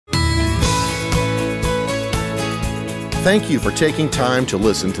Thank you for taking time to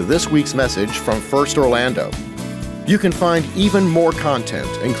listen to this week's message from First Orlando. You can find even more content,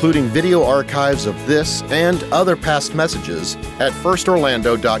 including video archives of this and other past messages, at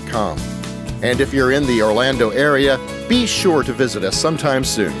firstorlando.com. And if you're in the Orlando area, be sure to visit us sometime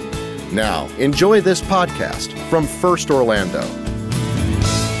soon. Now, enjoy this podcast from First Orlando.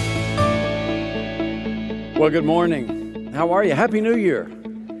 Well, good morning. How are you? Happy New Year.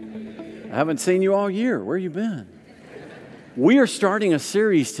 I haven't seen you all year. Where you been? We are starting a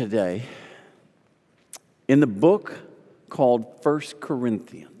series today in the book called 1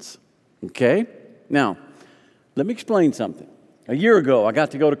 Corinthians. Okay? Now, let me explain something. A year ago, I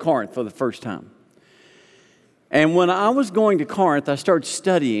got to go to Corinth for the first time. And when I was going to Corinth, I started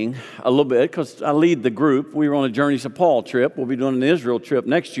studying a little bit because I lead the group. We were on a Journeys of Paul trip. We'll be doing an Israel trip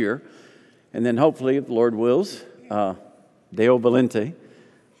next year. And then hopefully, if the Lord wills, Deo Volente,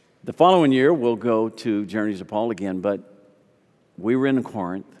 the following year, we'll go to Journeys of Paul again. But we were in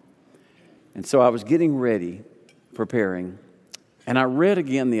Corinth. And so I was getting ready, preparing. And I read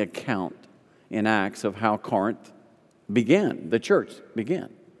again the account in Acts of how Corinth began, the church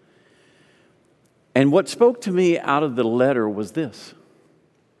began. And what spoke to me out of the letter was this.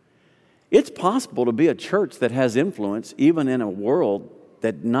 It's possible to be a church that has influence even in a world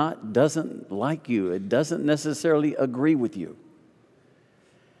that doesn't like you. It doesn't necessarily agree with you.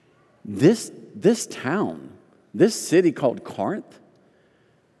 This town, this city called Corinth,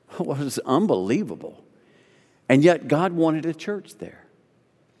 was unbelievable. And yet God wanted a church there.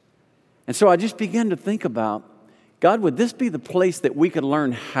 And so I just began to think about, God, would this be the place that we could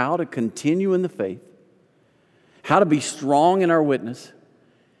learn how to continue in the faith, how to be strong in our witness,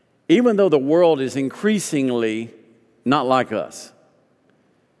 even though the world is increasingly not like us?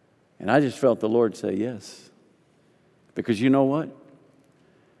 And I just felt the Lord say yes. Because you know what?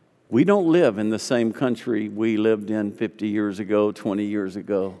 We don't live in the same country we lived in 50 years ago, 20 years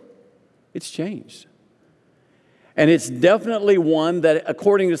ago. It's changed. And it's definitely one that,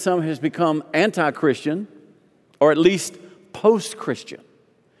 according to some, has become anti-Christian, or at least post-Christian.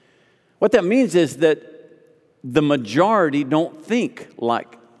 What that means is that the majority don't think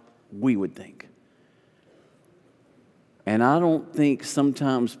like we would think. And I don't think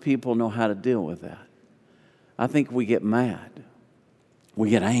sometimes people know how to deal with that. I think we get mad. We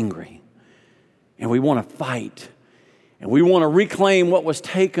get angry. And we want to fight. And we want to reclaim what was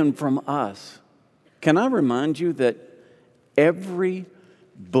taken from us. Can I remind you that every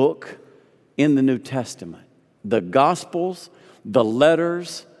book in the New Testament, the Gospels, the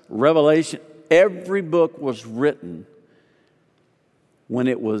letters, Revelation, every book was written when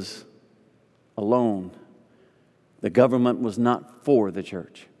it was alone. The government was not for the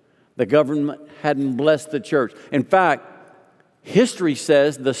church. The government hadn't blessed the church. In fact, history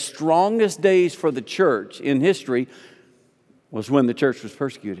says the strongest days for the church in history was when the church was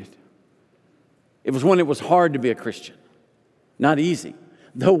persecuted. It was when it was hard to be a Christian. Not easy.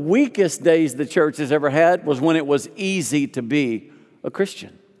 The weakest days the church has ever had was when it was easy to be a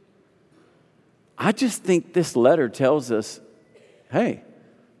Christian. I just think this letter tells us, hey,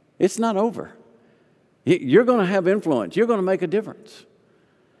 it's not over. You're going to have influence. You're going to make a difference.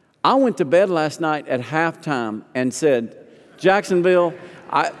 I went to bed last night at halftime and said, Jacksonville,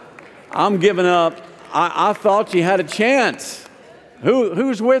 I'm giving up. I thought you had a chance.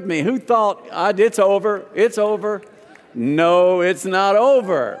 Who's with me? Who thought it's over? It's over. No, it's not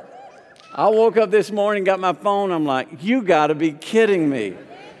over. I woke up this morning, got my phone. I'm like, you got to be kidding me.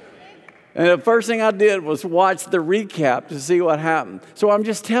 And the first thing I did was watch the recap to see what happened. So I'm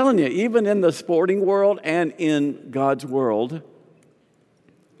just telling you, even in the sporting world and in God's world,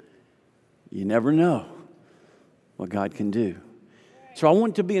 you never know what God can do. So I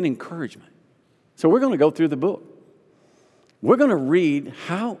want it to be an encouragement. So we're going to go through the book. We're going to read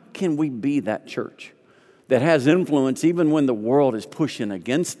how can we be that church that has influence even when the world is pushing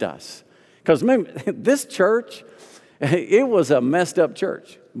against us. Because remember, this church, it was a messed up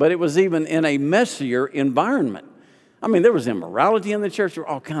church, but it was even in a messier environment. I mean, there was immorality in the church. There were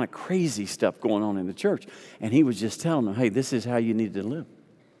all kind of crazy stuff going on in the church. And he was just telling them, hey, this is how you need to live.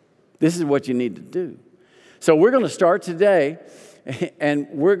 This is what you need to do. So we're going to start today, and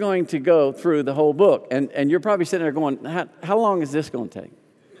we're going to go through the whole book. And you're probably sitting there going, how long is this going to take?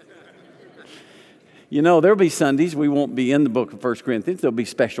 You know, there'll be Sundays we won't be in the book of 1 Corinthians. There'll be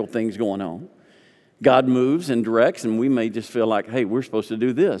special things going on. God moves and directs, and we may just feel like, hey, we're supposed to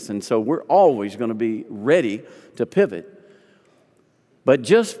do this. And so we're always going to be ready to pivot. But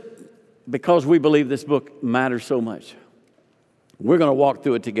just because we believe this book matters so much, we're going to walk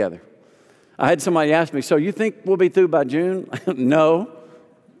through it together. I had somebody ask me, so you think we'll be through by June? No,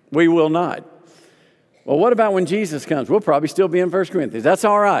 we will not. Well, what about when Jesus comes? We'll probably still be in 1 Corinthians. That's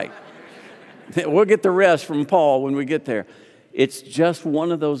all right. We'll get the rest from Paul when we get there. It's just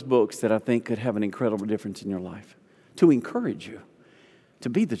one of those books that I think could have an incredible difference in your life, to encourage you to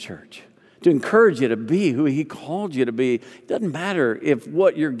be the church, to encourage you to be who he called you to be. It doesn't matter if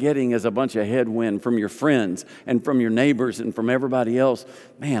what you're getting is a bunch of headwind from your friends and from your neighbors and from everybody else.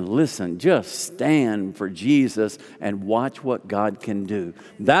 Man, listen, just stand for Jesus and watch what God can do.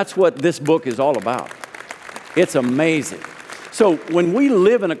 That's what this book is all about. It's amazing. So when we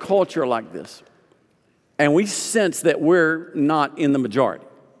live in a culture like this, and we sense that we're not in the majority,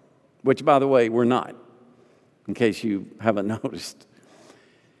 which, by the way, we're not, in case you haven't noticed,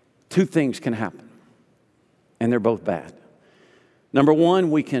 two things can happen, and they're both bad. Number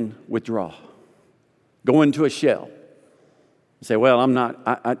one, we can withdraw, go into a shell, say, well, I'm not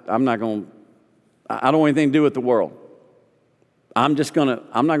going to, I don't want anything to do with the world. I'm not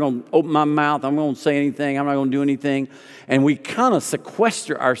going to open my mouth. I'm going to say anything. I'm not going to do anything. And we kind of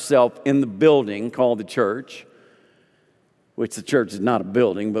sequester ourselves in the building called the church, which the church is not a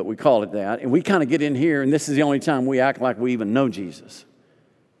building, but we call it that. And we kind of get in here, and this is the only time we act like we even know Jesus.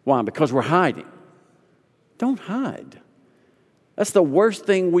 Why? Because we're hiding. Don't hide. That's the worst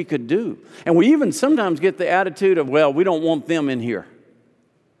thing we could do. And we even sometimes get the attitude of, well, we don't want them in here.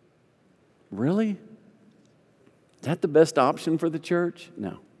 Really? Is that the best option for the church?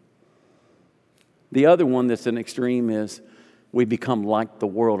 No. The other one that's an extreme is we become like the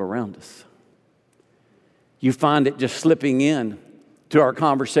world around us. You find it just slipping in to our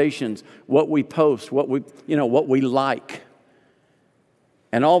conversations, what we post, what we like.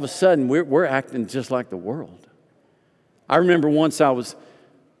 And all of a sudden, we're acting just like the world. I remember once I was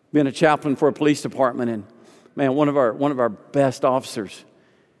being a chaplain for a police department, and man, one of our best officers,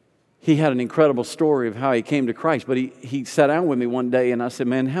 he had an incredible story of how he came to Christ. But he sat down with me one day, and I said,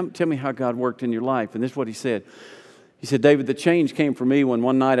 man, tell me how God worked in your life. And this is what he said. He said, David, the change came for me when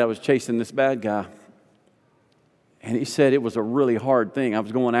one night I was chasing this bad guy. And he said it was a really hard thing. I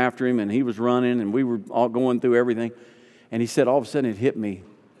was going after him, and he was running, and we were all going through everything. And he said, all of a sudden it hit me.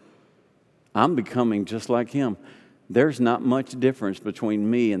 I'm becoming just like him. There's not much difference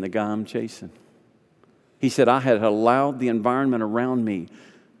between me and the guy I'm chasing. He said, I had allowed the environment around me,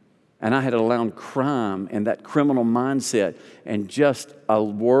 and I had allowed crime and that criminal mindset and just a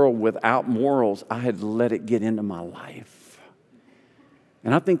world without morals, I had let it get into my life.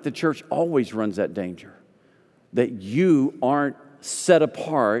 And I think the church always runs that danger, that you aren't set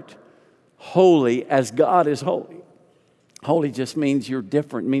apart holy as God is holy. Holy just means you're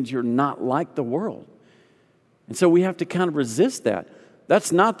different, means you're not like the world. And so we have to kind of resist that.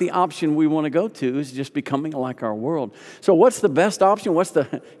 That's not the option we want to go to, is just becoming like our world. So what's the best option?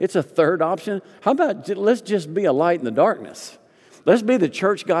 It's a third option. How about let's just be a light in the darkness? Let's be the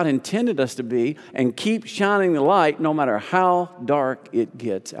church God intended us to be and keep shining the light no matter how dark it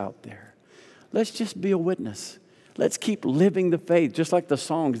gets out there. Let's just be a witness. Let's keep living the faith, just like the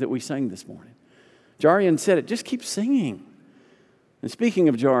songs that we sang this morning. Jarian said it, just keep singing. And speaking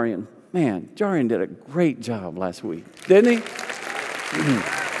of Jarian, man, Jarian did a great job last week, didn't he?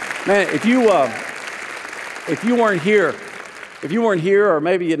 Man, if you weren't here, or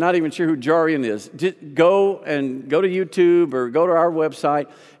maybe you're not even sure who Jarian is, just go to YouTube or go to our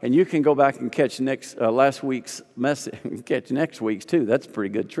website, and you can go back and catch last week's message, catch next week's too. That's a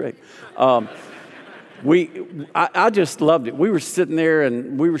pretty good trick. I just loved it. We were sitting there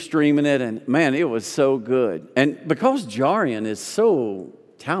and we were streaming it, and man, it was so good. And because Jarian is so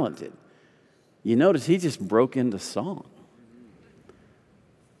talented, you notice he just broke into song.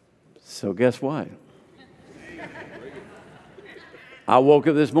 So guess what? I woke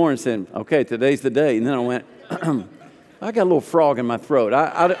up this morning saying, okay, today's the day. And then I went, I got a little frog in my throat.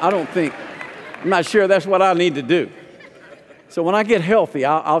 I'm not sure that's what I need to do. So when I get healthy,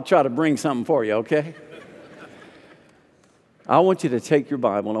 I'll try to bring something for you, okay? I want you to take your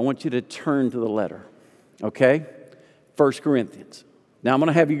Bible and I want you to turn to the letter, okay? 1 Corinthians. Now I'm going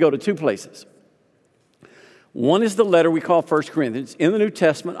to have you go to two places. One is the letter we call 1 Corinthians in the New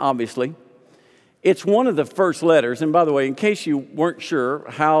Testament, obviously. It's one of the first letters. And by the way, in case you weren't sure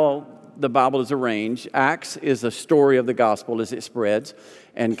how the Bible is arranged, Acts is a story of the gospel as it spreads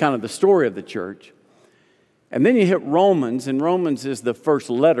and kind of the story of the church. And then you hit Romans, and Romans is the first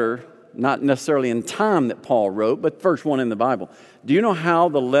letter, not necessarily in time that Paul wrote, but first one in the Bible. Do you know how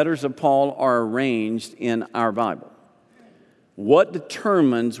the letters of Paul are arranged in our Bible? What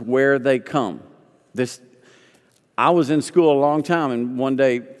determines where they come? I was in school a long time, and one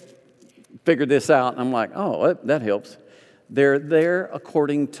day figured this out, and I'm like, oh, that helps. They're there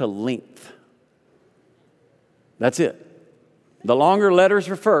according to length. That's it. The longer letters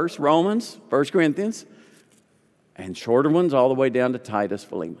are first, Romans, 1 Corinthians. and shorter ones all the way down to Titus,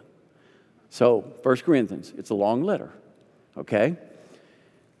 Philemon. So 1 Corinthians, it's a long letter, okay?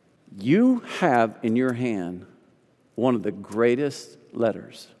 You have in your hand one of the greatest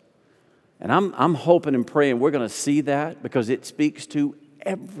letters. And I'm hoping and praying we're going to see that because it speaks to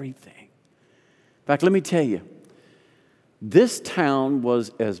everything. In fact, let me tell you, this town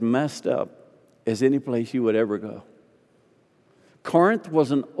was as messed up as any place you would ever go. Corinth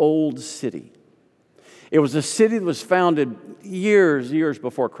was an old city. It was a city that was founded years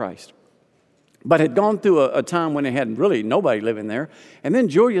before Christ, but had gone through a time when it had really nobody living there. And then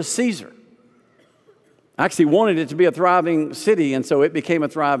Julius Caesar actually wanted it to be a thriving city, and so it became a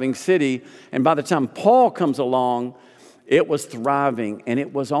thriving city. And by the time Paul comes along, it was thriving, and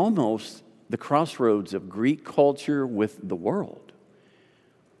it was almost the crossroads of Greek culture with the world.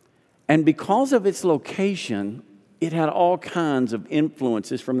 And because of its location, it had all kinds of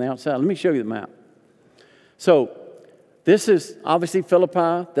influences from the outside. Let me show you the map. So this is obviously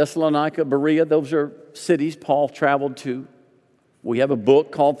Philippi, Thessalonica, Berea. Those are cities Paul traveled to. We have a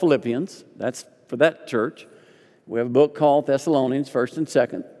book called Philippians. That's for that church. We have a book called Thessalonians, 1st and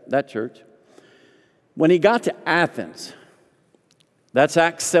 2nd, that church. When he got to Athens, that's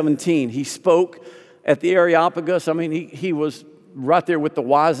Acts 17. He spoke at the Areopagus. I mean, he was right there with the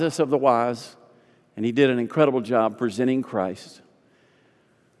wisest of the wise, and he did an incredible job presenting Christ.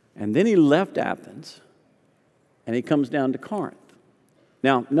 And then he left Athens, and he comes down to Corinth.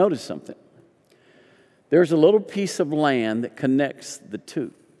 Now, notice something. There's a little piece of land that connects the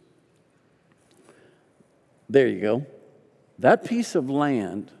two. There you go. That piece of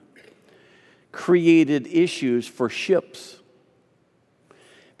land created issues for ships,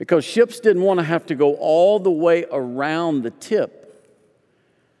 because ships didn't want to have to go all the way around the tip.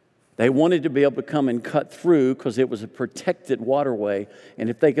 They wanted to be able to come and cut through because it was a protected waterway. And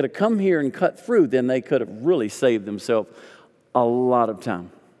if they could have come here and cut through, then they could have really saved themselves a lot of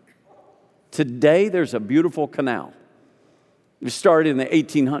time. Today, there's a beautiful canal. It started in the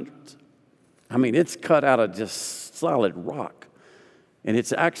 1800s. I mean, it's cut out of just solid rock, and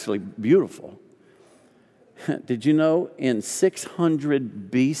it's actually beautiful. Did you know in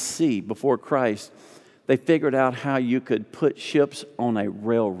 600 BC, before Christ, they figured out how you could put ships on a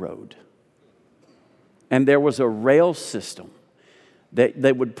railroad? And there was a rail system that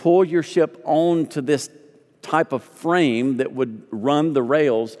they would pull your ship onto this type of frame that would run the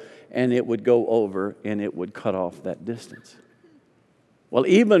rails, and it would go over and it would cut off that distance. Well,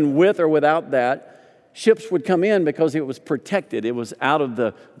 even with or without that, ships would come in because it was protected. It was out of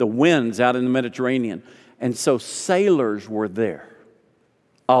the winds out in the Mediterranean. And so sailors were there.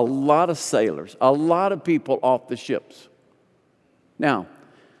 A lot of sailors, a lot of people off the ships. Now,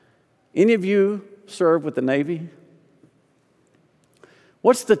 any of you serve with the Navy?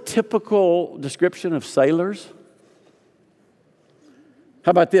 What's the typical description of sailors? How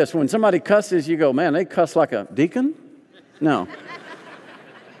about this? When somebody cusses, you go, man, they cuss like a deacon? No.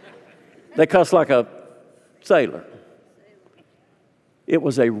 They cuss like a sailor. It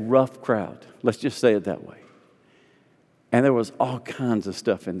was a rough crowd. Let's just say it that way. And there was all kinds of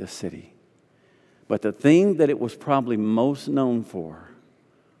stuff in this city. But the thing that it was probably most known for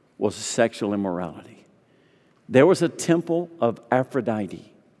was sexual immorality. There was a temple of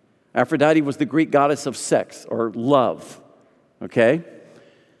Aphrodite. Aphrodite was the Greek goddess of sex or love. Okay?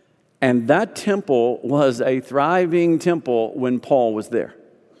 And that temple was a thriving temple when Paul was there.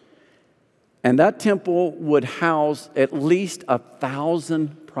 And that temple would house at least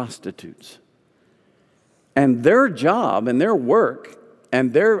 1,000 prostitutes. And their job and their work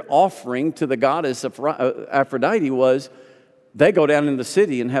and their offering to the goddess of Aphrodite was they go down in the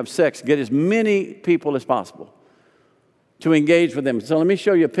city and have sex, get as many people as possible to engage with them. So let me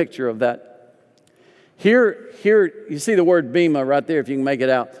show you a picture of that. Here, you see the word bema right there, if you can make it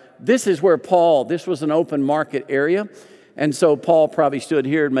out. This is where this was an open market area. And so Paul probably stood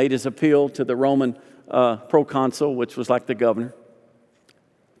here and made his appeal to the Roman proconsul, which was like the governor.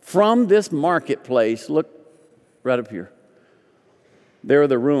 From this marketplace, look right up here. There are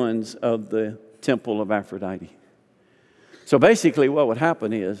the ruins of the temple of Aphrodite. So basically what would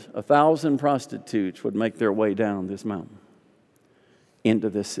happen is 1,000 prostitutes would make their way down this mountain into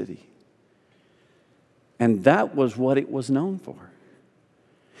this city. And that was what it was known for.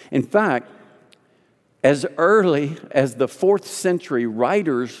 In fact, as early as the 4th century,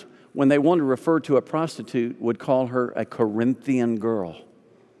 writers, when they wanted to refer to a prostitute, would call her a Corinthian girl,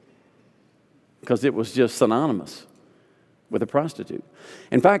 because it was just synonymous with a prostitute.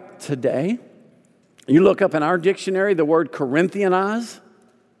 In fact, today, you look up in our dictionary the word Corinthianize,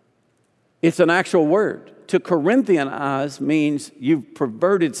 it's an actual word. to Corinthianize means you've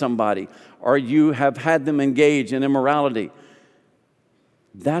perverted somebody or you have had them engage in immorality.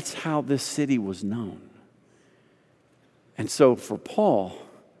 That's how this city was known. And so for Paul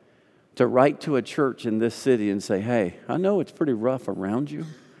to write to a church in this city and say, hey, I know it's pretty rough around you,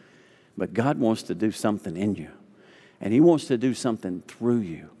 but God wants to do something in you. And He wants to do something through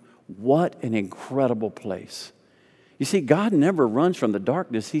you. What an incredible place. You see, God never runs from the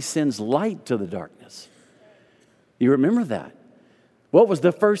darkness. He sends light to the darkness. You remember that? What was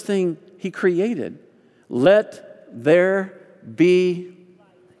the first thing He created? Let there be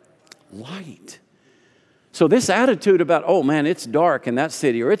light. So this attitude about, oh man, it's dark in that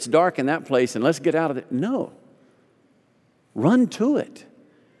city or it's dark in that place and let's get out of it. No. Run to it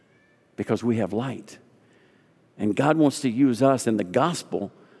because we have light. And God wants to use us in the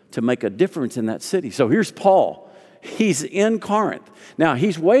gospel to make a difference in that city. So here's Paul. He's in Corinth. Now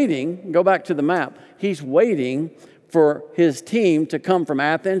he's waiting, go back to the map, he's waiting for his team to come from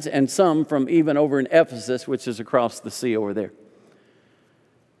Athens and some from even over in Ephesus, which is across the sea over there.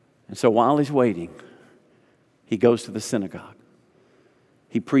 And so while he's waiting, he goes to the synagogue.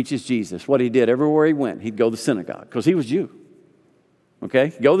 He preaches Jesus. What he did everywhere he went, he'd go to the synagogue because he was Jew. Okay?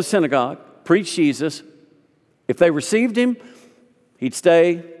 Go to the synagogue, preach Jesus. If they received him, he'd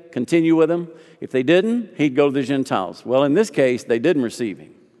stay, continue with them. If they didn't, he'd go to the Gentiles. Well, in this case, they didn't receive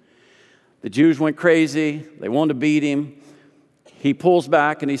him. The Jews went crazy. They wanted to beat him. He pulls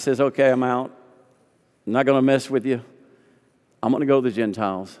back and he says, okay, I'm out. I'm not going to mess with you. I'm going to go to the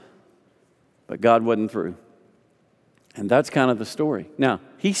Gentiles. But God wasn't through. And that's kind of the story. Now,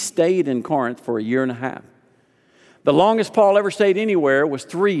 he stayed in Corinth for a year and a half. The longest Paul ever stayed anywhere was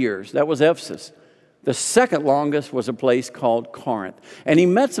 3 years. That was Ephesus. The second longest was a place called Corinth. And he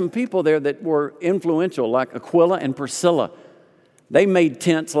met some people there that were influential, like Aquila and Priscilla. They made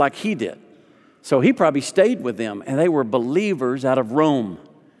tents like he did. So he probably stayed with them, and they were believers out of Rome.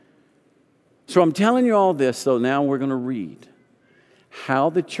 So I'm telling you all this, so now we're going to read how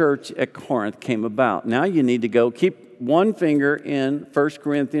the church at Corinth came about. Now you need to go, keep one finger in 1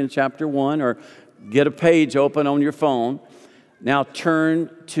 Corinthians chapter 1, or get a page open on your phone. Now turn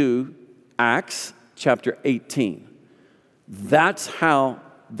to Acts chapter 18. That's how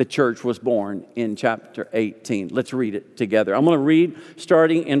the church was born, in chapter 18. Let's read it together. I'm going to read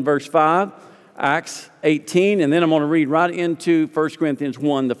starting in verse 5, Acts 18, and then I'm going to read right into 1 Corinthians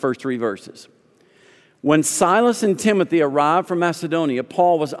 1, the first 3 verses. When Silas and Timothy arrived from Macedonia,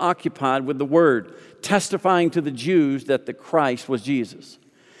 Paul was occupied with the word, testifying to the Jews that the Christ was Jesus.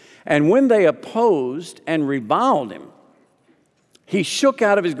 And when they opposed and reviled him, he shook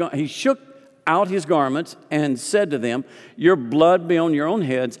out his garments and said to them, your blood be on your own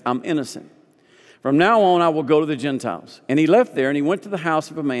heads, I'm innocent. From now on, I will go to the Gentiles. And he left there and he went to the house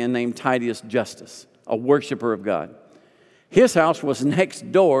of a man named Titius Justus, a worshiper of God. His house was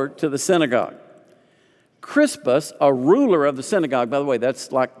next door to the synagogue. Crispus, a ruler of the synagogue, by the way,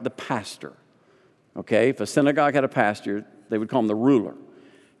 that's like the pastor. Okay, if a synagogue had a pastor, they would call him the ruler.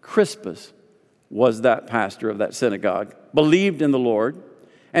 Crispus was that pastor of that synagogue, believed in the Lord,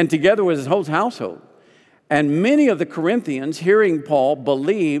 and together with his whole household. And many of the Corinthians, hearing Paul,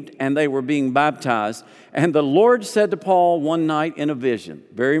 believed, and they were being baptized. And the Lord said to Paul one night in a vision,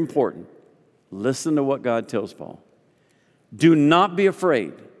 very important, listen to what God tells Paul. Do not be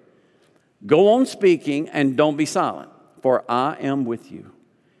afraid. Go on speaking and don't be silent, for I am with you.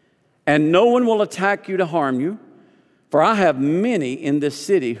 And no one will attack you to harm you, for I have many in this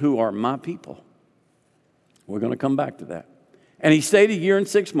city who are my people. We're going to come back to that. And he stayed 1 year and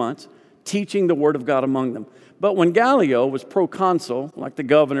 6 months, teaching the word of God among them. But when Gallio was proconsul, like the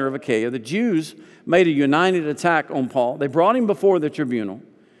governor of Achaia, the Jews made a united attack on Paul. They brought him before the tribunal,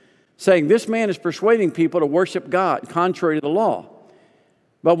 saying, this man is persuading people to worship God contrary to the law.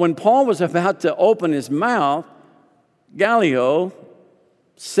 But when Paul was about to open his mouth, Gallio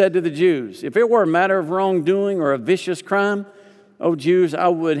said to the Jews, if it were a matter of wrongdoing or a vicious crime, O Jews, I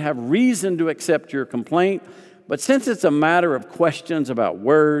would have reason to accept your complaint. But since it's a matter of questions about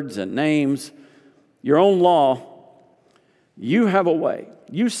words and names, your own law, you have a way.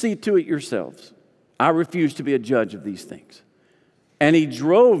 You see to it yourselves. I refuse to be a judge of these things. And he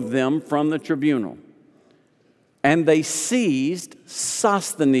drove them from the tribunal. And they seized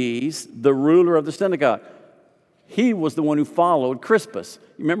Sosthenes, the ruler of the synagogue. He was the one who followed Crispus.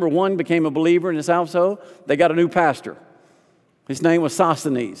 You remember one became a believer in his household? They got a new pastor. His name was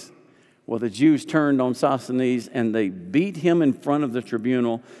Sosthenes. Well, the Jews turned on Sosthenes and they beat him in front of the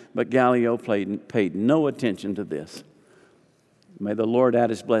tribunal, but Gallio paid no attention to this. May the Lord add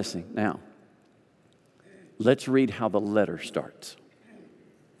his blessing. Now, let's read how the letter starts.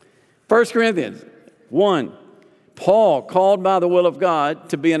 1 Corinthians. One, Paul, called by the will of God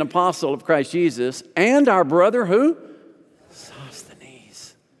to be an apostle of Christ Jesus, and our brother who?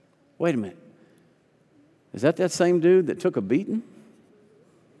 Sosthenes. Wait a minute. Is that same dude that took a beating?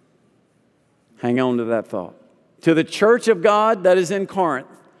 Hang on to that thought. To the church of God that is in Corinth,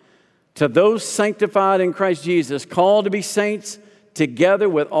 to those sanctified in Christ Jesus, called to be saints, together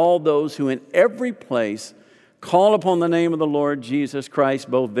with all those who in every place call upon the name of the Lord Jesus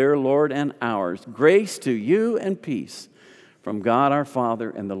Christ, both their Lord and ours. Grace to you and peace from God our Father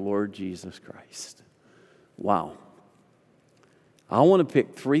and the Lord Jesus Christ. Wow. I want to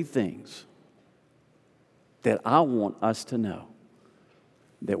pick 3 things that I want us to know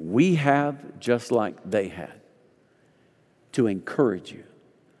that we have just like they had, to encourage you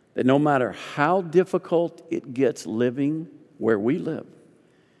that no matter how difficult it gets living where we live,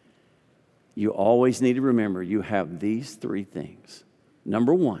 you always need to remember you have these 3 things.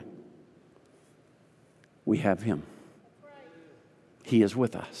 Number 1, we have Him. He is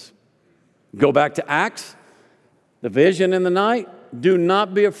with us. Go back to Acts, the vision in the night. Do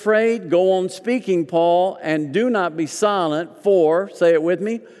not be afraid. Go on speaking, Paul, and do not be silent, for, say it with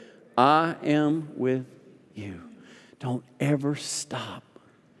me, I am with you. Don't ever stop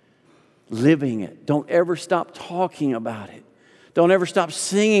living it. Don't ever stop talking about it. Don't ever stop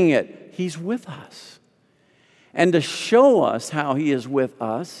singing it. He's with us. And to show us how He is with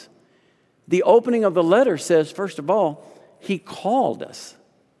us, the opening of the letter says, first of all, He called us.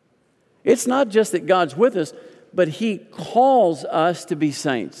 It's not just that God's with us, but He calls us to be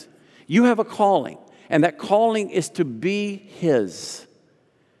saints. You have a calling, and that calling is to be His.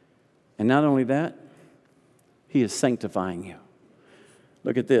 And not only that, He is sanctifying you.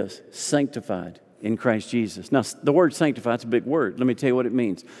 Look at this, sanctified in Christ Jesus. Now, the word sanctified is a big word. Let me tell you what it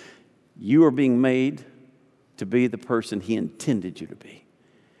means. You are being made to be the person He intended you to be.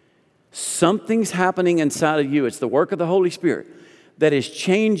 Something's happening inside of you. It's the work of the Holy Spirit that is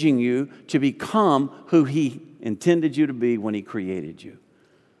changing you to become who He intended you to be when He created you.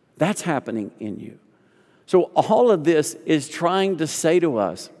 That's happening in you. So all of this is trying to say to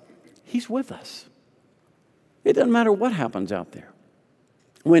us, He's with us. It doesn't matter what happens out there.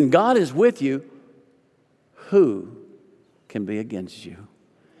 When God is with you, who can be against you?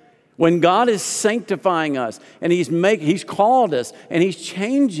 When God is sanctifying us and He's called us and He's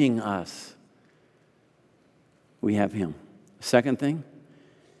changing us, we have Him. Second thing,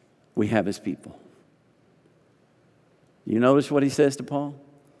 we have His people. You notice what He says to Paul?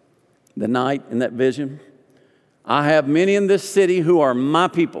 The night in that vision, I have many in this city who are my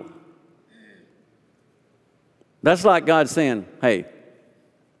people. That's like God saying, hey,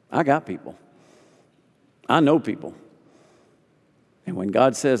 I got people. I know people. And when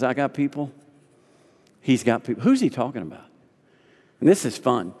God says, I got people, He's got people. Who's He talking about? And this is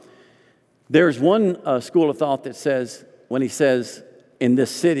fun. There's one school of thought that says, when He says, in this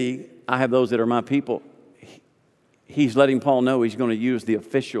city, I have those that are my people, He's letting Paul know He's going to use the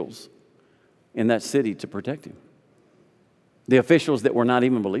officials in that city to protect him. The officials that were not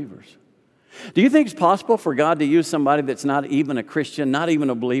even believers. Do you think it's possible for God to use somebody that's not even a Christian, not even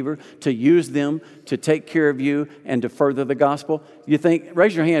a believer, to use them to take care of you and to further the gospel? You think?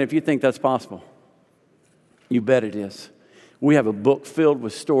 Raise your hand if you think that's possible. You bet it is. We have a book filled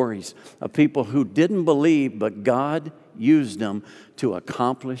with stories of people who didn't believe, but God used them to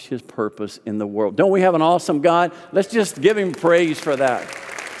accomplish His purpose in the world. Don't we have an awesome God? Let's just give Him praise for that.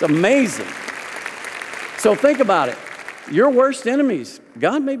 It's amazing. So think about it. Your worst enemies,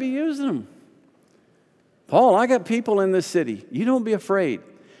 God may be using them. Paul, I got people in this city. You don't be afraid.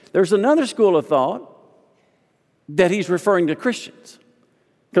 There's another school of thought that he's referring to Christians.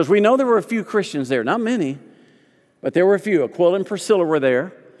 Because we know there were a few Christians there. Not many, but there were a few. Aquila and Priscilla were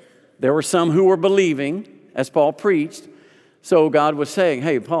there. There were some who were believing as Paul preached. So God was saying,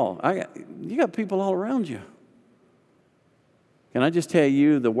 hey, Paul, you got people all around you. Can I just tell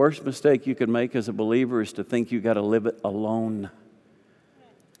you, the worst mistake you could make as a believer is to think you got to live it alone.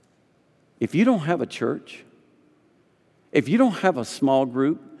 If you don't have a church, if you don't have a small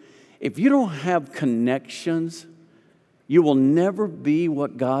group, if you don't have connections, you will never be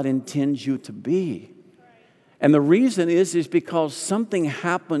what God intends you to be. And the reason is because something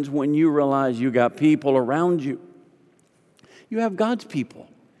happens when you realize you got people around you. You have God's people.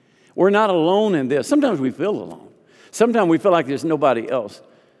 We're not alone in this. Sometimes we feel alone. Sometimes we feel like there's nobody else.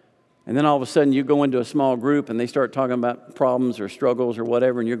 And then all of a sudden you go into a small group and they start talking about problems or struggles or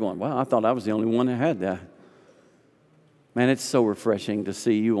whatever, and you're going, wow, I thought I was the only one that had that. Man, it's so refreshing to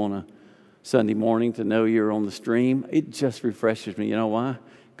see you on a Sunday morning, to know you're on the stream. It just refreshes me. You know why?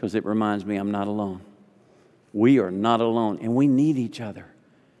 Because it reminds me I'm not alone. We are not alone, and we need each other.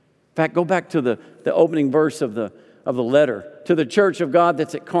 In fact, go back to the opening verse of the letter. To the church of God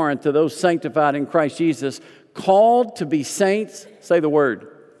that's at Corinth, to those sanctified in Christ Jesus, called to be saints, say the word,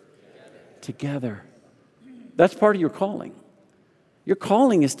 together. That's part of your calling. Your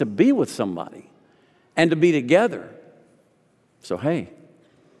calling is to be with somebody and to be together. So, hey,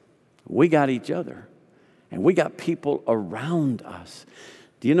 we got each other and we got people around us.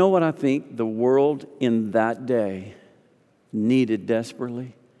 Do you know what I think the world in that day needed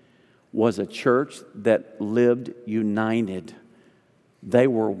desperately? Was a church that lived united. They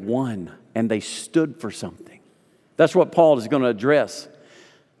were one and they stood for something. That's what Paul is going to address.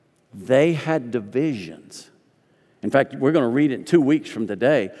 They had divisions. In fact, we're going to read it 2 weeks from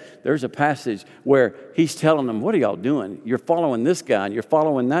today. There's a passage where he's telling them, what are y'all doing? You're following this guy, and you're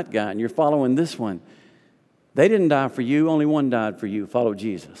following that guy, and you're following this one. They didn't die for you. Only one died for you. Follow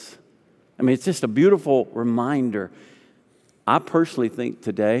Jesus. I mean, it's just a beautiful reminder. I personally think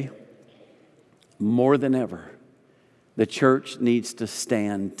today, more than ever, the church needs to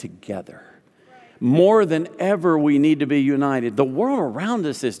stand together. More than ever, we need to be united. The world around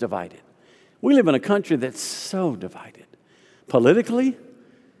us is divided. We live in a country that's so divided. Politically,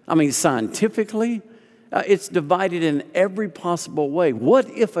 scientifically, it's divided in every possible way. What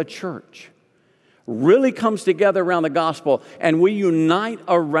if a church really comes together around the gospel and we unite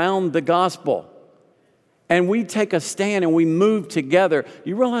around the gospel and we take a stand and we move together?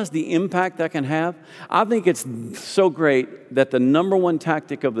 You realize the impact that can have? I think it's so great that the number one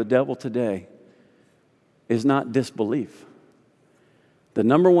tactic of the devil today is not disbelief. The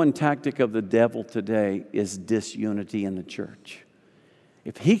number one tactic of the devil today is disunity in the church.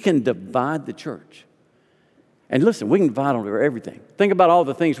 If he can divide the church, and listen, we can divide over everything. Think about all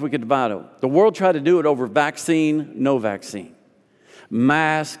the things we could divide over. The world tried to do it over vaccine, no vaccine.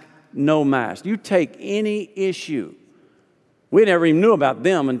 Mask, no mask. You take any issue. We never even knew about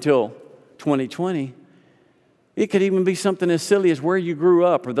them until 2020. It could even be something as silly as where you grew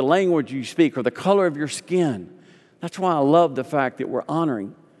up or the language you speak or the color of your skin. That's why I love the fact that we're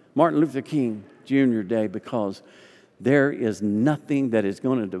honoring Martin Luther King Jr. Day, because there is nothing that is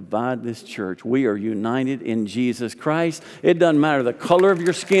going to divide this church. We are united in Jesus Christ. It doesn't matter the color of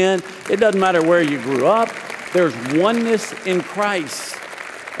your skin. It doesn't matter where you grew up. There's oneness in Christ.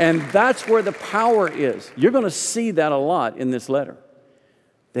 And that's where the power is. You're going to see that a lot in this letter,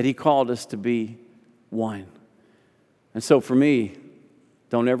 that he called us to be one. And so for me,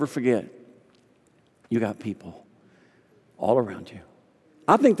 don't ever forget, you got people all around you.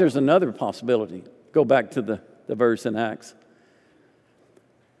 I think there's another possibility. Go back to the verse in Acts.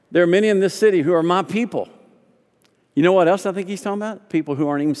 There are many in this city who are my people. You know what else I think he's talking about? People who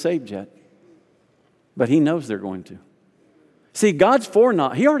aren't even saved yet. But he knows they're going to. See, God's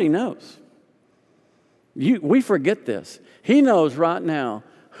foreknowledge. He already knows. We forget this. He knows right now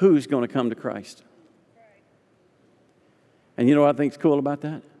who's going to come to Christ. And you know what I think's cool about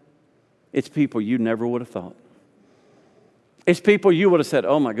that? It's people you never would have thought. It's people you would have said,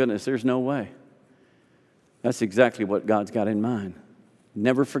 oh my goodness, there's no way. That's exactly what God's got in mind.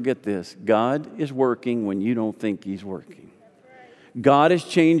 Never forget this. God is working when you don't think he's working. God is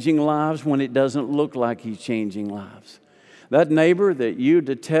changing lives when it doesn't look like he's changing lives. That neighbor that you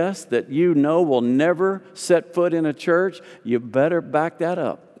detest, that you know will never set foot in a church, you better back that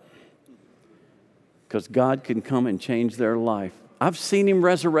up. Because God can come and change their life. I've seen him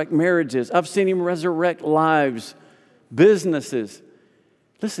resurrect marriages. I've seen him resurrect lives, businesses.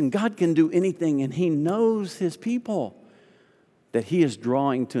 Listen, God can do anything, and he knows his people that he is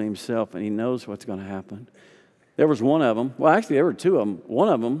drawing to himself, and he knows what's going to happen. There was one of them. Well, actually, there were two of them. One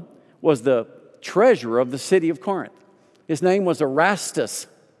of them was the treasurer of the city of Corinth. His name was Erastus.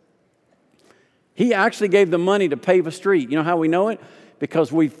 He actually gave the money to pave a street. You know how we know it?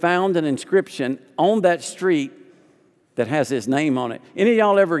 Because we found an inscription on that street that has his name on it. Any of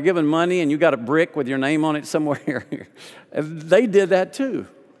y'all ever given money and you got a brick with your name on it somewhere? They did that too.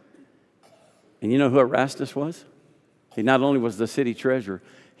 And you know who Erastus was? He not only was the city treasurer,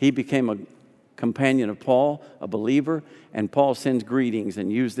 he became a companion of Paul, a believer, and Paul sends greetings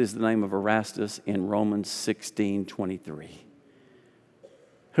and uses the name of Erastus in Romans 16:23.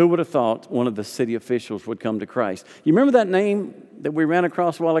 Who would have thought one of the city officials would come to Christ? You remember that name that we ran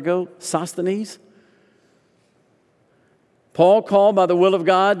across a while ago? Sosthenes? Paul called by the will of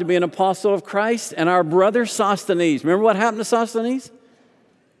God to be an apostle of Christ, and our brother Sosthenes. Remember what happened to Sosthenes?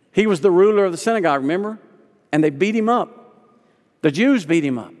 He was the ruler of the synagogue, remember? And they beat him up. The Jews beat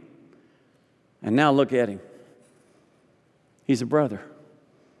him up. And now look at him. He's a brother.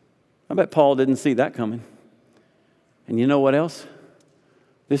 I bet Paul didn't see that coming. And you know what else?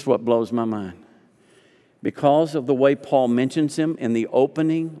 This is what blows my mind. because of the way Paul mentions him in the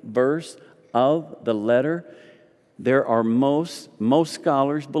opening verse of the letter, there are most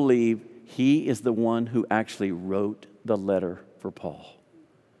scholars believe he is the one who actually wrote the letter for Paul.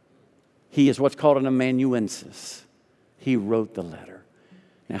 He is what's called an amanuensis. He wrote the letter.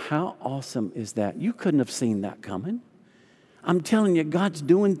 Now, how awesome is that? You couldn't have seen that coming. I'm telling you, God's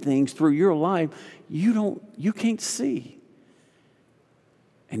doing things through your life you can't see.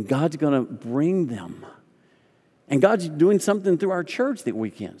 And God's going to bring them. And God's doing something through our church that we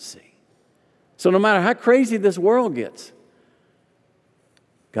can't see. So no matter how crazy this world gets,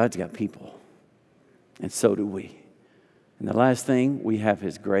 God's got people. And so do we. And the last thing, we have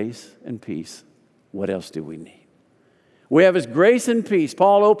His grace and peace. What else do we need? We have His grace and peace.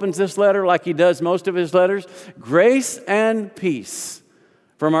 Paul opens this letter like he does most of his letters. Grace and peace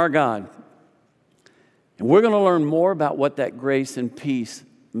from our God. And we're going to learn more about what that grace and peace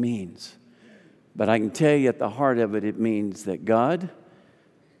means. But I can tell you at the heart of it, it means that God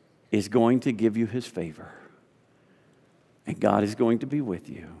is going to give you His favor. And God is going to be with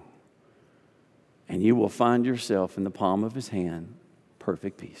you. And you will find yourself in the palm of His hand,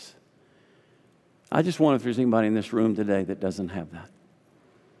 perfect peace. I just wonder if there's anybody in this room today that doesn't have that.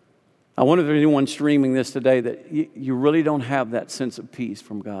 I wonder if there's anyone streaming this today that you really don't have that sense of peace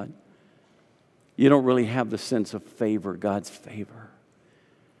from God. You don't really have the sense of favor, God's favor.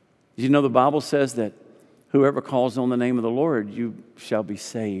 You know, the Bible says that whoever calls on the name of the Lord, you shall be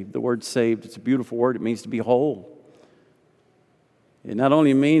saved. The word saved, it's a beautiful word. It means to be whole. It not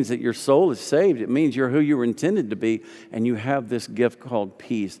only means that your soul is saved, it means you're who you were intended to be, and you have this gift called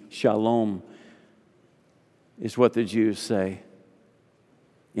peace. Shalom is what the Jews say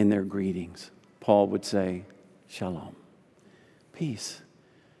in their greetings. Paul would say, shalom, peace.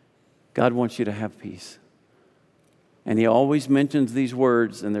 God wants you to have peace. And he always mentions these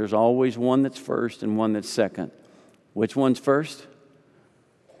words, and there's always one that's first and one that's second. Which one's first?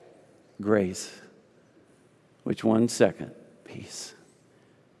 Grace. Which one's second? Peace.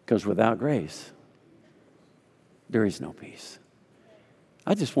 Because without grace, there is no peace.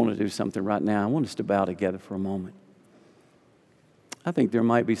 I just want to do something right now. I want us to bow together for a moment. I think there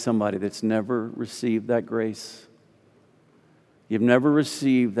might be somebody that's never received that grace. You've never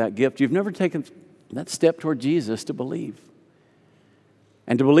received that gift. You've never taken that step toward Jesus to believe.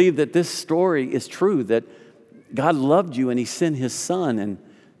 And to believe that this story is true, that God loved you and He sent His Son, and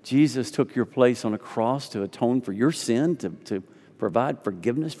Jesus took your place on a cross to atone for your sin, to provide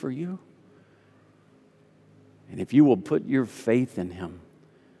forgiveness for you. And if you will put your faith in Him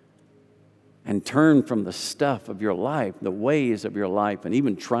and turn from the stuff of your life, the ways of your life, and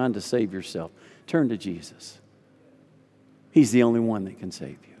even trying to save yourself, turn to Jesus. He's the only one that can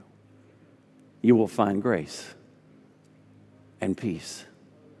save you. You will find grace and peace.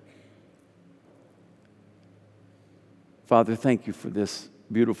 Father, thank you for this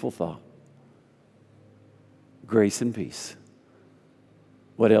beautiful thought. Grace and peace.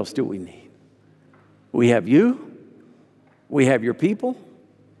 What else do we need? We have you, we have your people,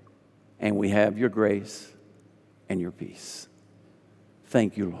 and we have your grace and your peace.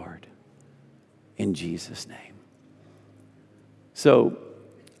 Thank you, Lord, in Jesus' name. So,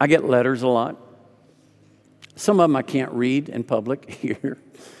 I get letters a lot. Some of them I can't read in public here.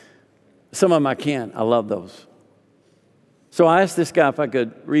 Some of them I can. I love those. So I asked this guy if I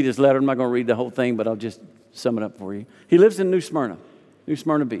could read his letter. I'm not going to read the whole thing, but I'll just sum it up for you. He lives in New Smyrna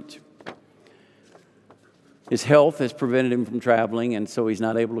Beach. His health has prevented him from traveling, and so he's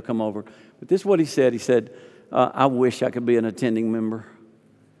not able to come over. But this is what he said. He said, I wish I could be an attending member.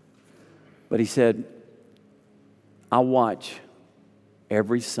 But he said, I watch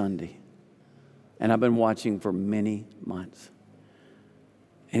every Sunday. And I've been watching for many months.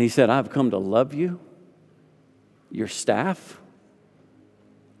 And he said, I've come to love you, your staff,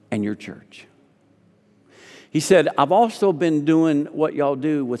 and your church. He said, I've also been doing what y'all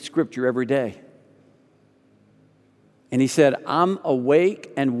do with Scripture every day. And he said, I'm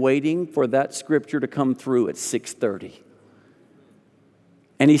awake and waiting for that Scripture to come through at 6:30.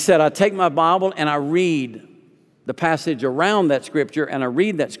 And he said, I take my Bible and I read the passage around that Scripture, and I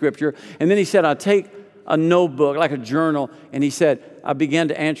read that Scripture. And then he said, I take a notebook, like a journal, and he said, I began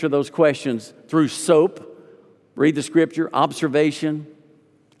to answer those questions through SOAP, read the Scripture, observation,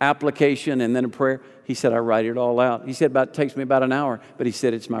 application, and then a prayer. He said, I write it all out. He said, it takes me about an hour, but he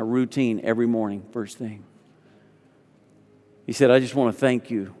said, it's my routine every morning, first thing. He said, I just want to thank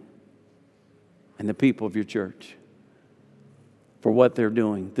you and the people of your church for what they're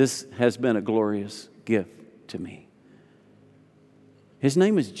doing. This has been a glorious gift to me. His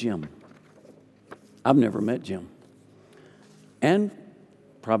name is Jim. I've never met Jim, and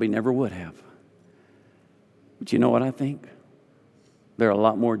probably never would have. But you know what I think? There are a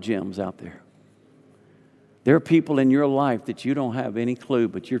lot more gems out there. There are people in your life that you don't have any clue,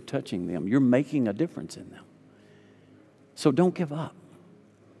 but you're touching them. You're making a difference in them. So don't give up.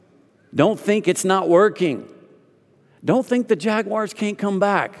 Don't think it's not working. Don't think the Jaguars can't come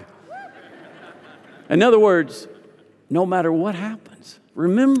back. In other words, no matter what happens,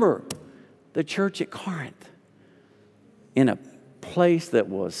 remember the church at Corinth, in a place that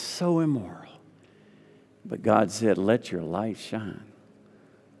was so immoral. But God said, let your light shine.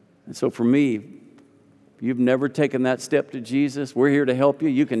 And so for me, if you've never taken that step to Jesus, we're here to help you.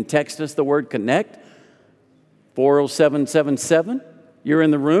 You can text us the word CONNECT, 40777. You're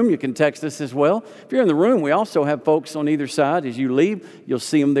in the room, you can text us as well. If you're in the room, we also have folks on either side. As you leave, you'll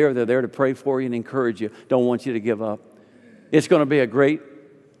see them there. They're there to pray for you and encourage you. Don't want you to give up. It's going to be a great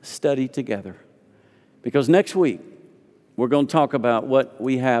study together. Because next week, we're going to talk about what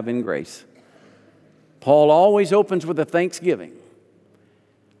we have in grace. Paul always opens with a thanksgiving.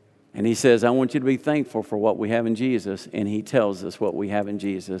 And he says, I want you to be thankful for what we have in Jesus. And he tells us what we have in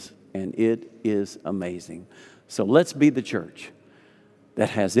Jesus. And it is amazing. So let's be the church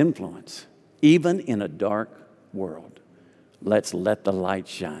that has influence, even in a dark world. Let's let the light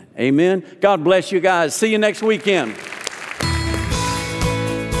shine. Amen. God bless you guys. See you next weekend.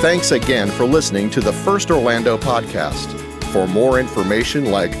 Thanks again for listening to the First Orlando podcast. For more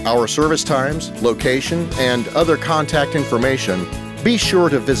information like our service times, location, and other contact information, be sure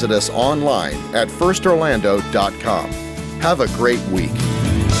to visit us online at firstorlando.com. Have a great week.